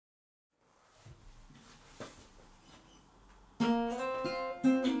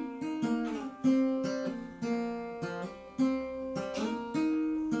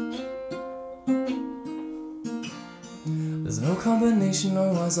combination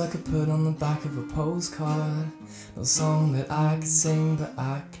of words I could put on the back of a postcard. No song that I could sing, but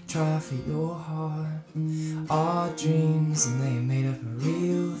I could try for your heart. Our dreams, and they made up of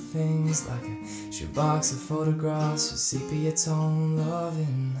real things, like a shoebox of photographs with sepia tone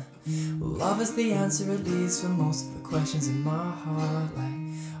loving. Well, love is the answer, at least for most of the questions in my heart, like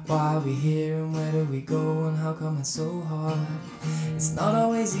why are we here and where do we go and how come it's so hard? It's not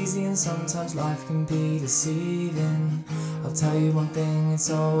always easy and sometimes life can be deceiving. I'll tell you one thing, it's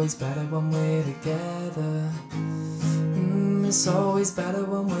always better when we're together. It's always better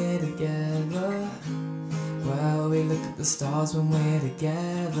when we're together. Well, we look at the stars when we're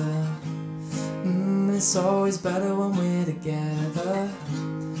together. It's always better when we're together.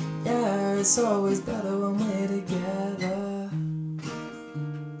 Yeah, it's always better when we're together.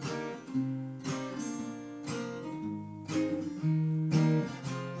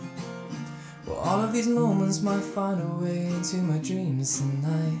 Well, all of these moments might find a way into my dreams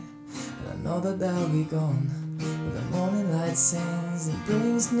tonight, and I know that they'll be gone when the morning light sings and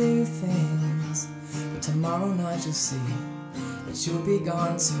brings new things. But tomorrow night you'll see that you'll be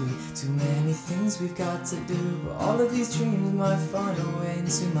gone too. Too many things we've got to do, but all of these dreams might find a way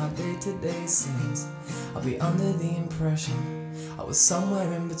into my day-to-day scenes. I'll be under the impression I was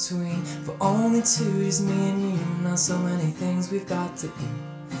somewhere in between, for only two, just me and you. Now so many things we've got to do,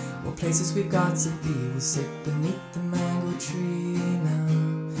 well, places we've got to be. We'll sit beneath the mango tree now.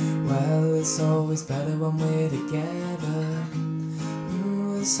 Well, it's always better when we're together.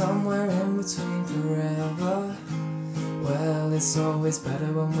 We're somewhere in between forever. Well, it's always better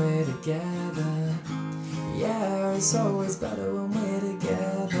when we're together. Yeah, it's always better when we're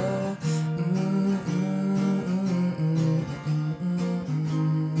together.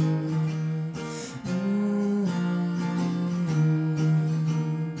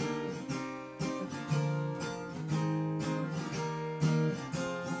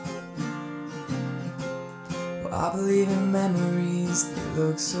 Well, I believe in memories, they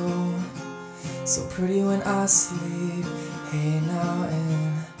look so pretty when I sleep. Hey now,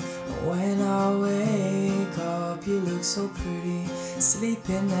 and when I wake up, you look so pretty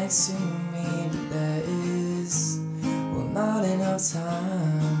sleeping next to me. But there is, well, not enough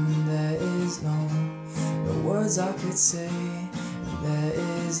time, and there is no words I could say, and there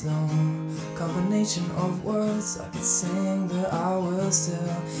is no combination of words I could sing. But I will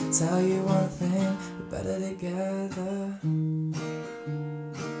still tell you one thing, we're better together.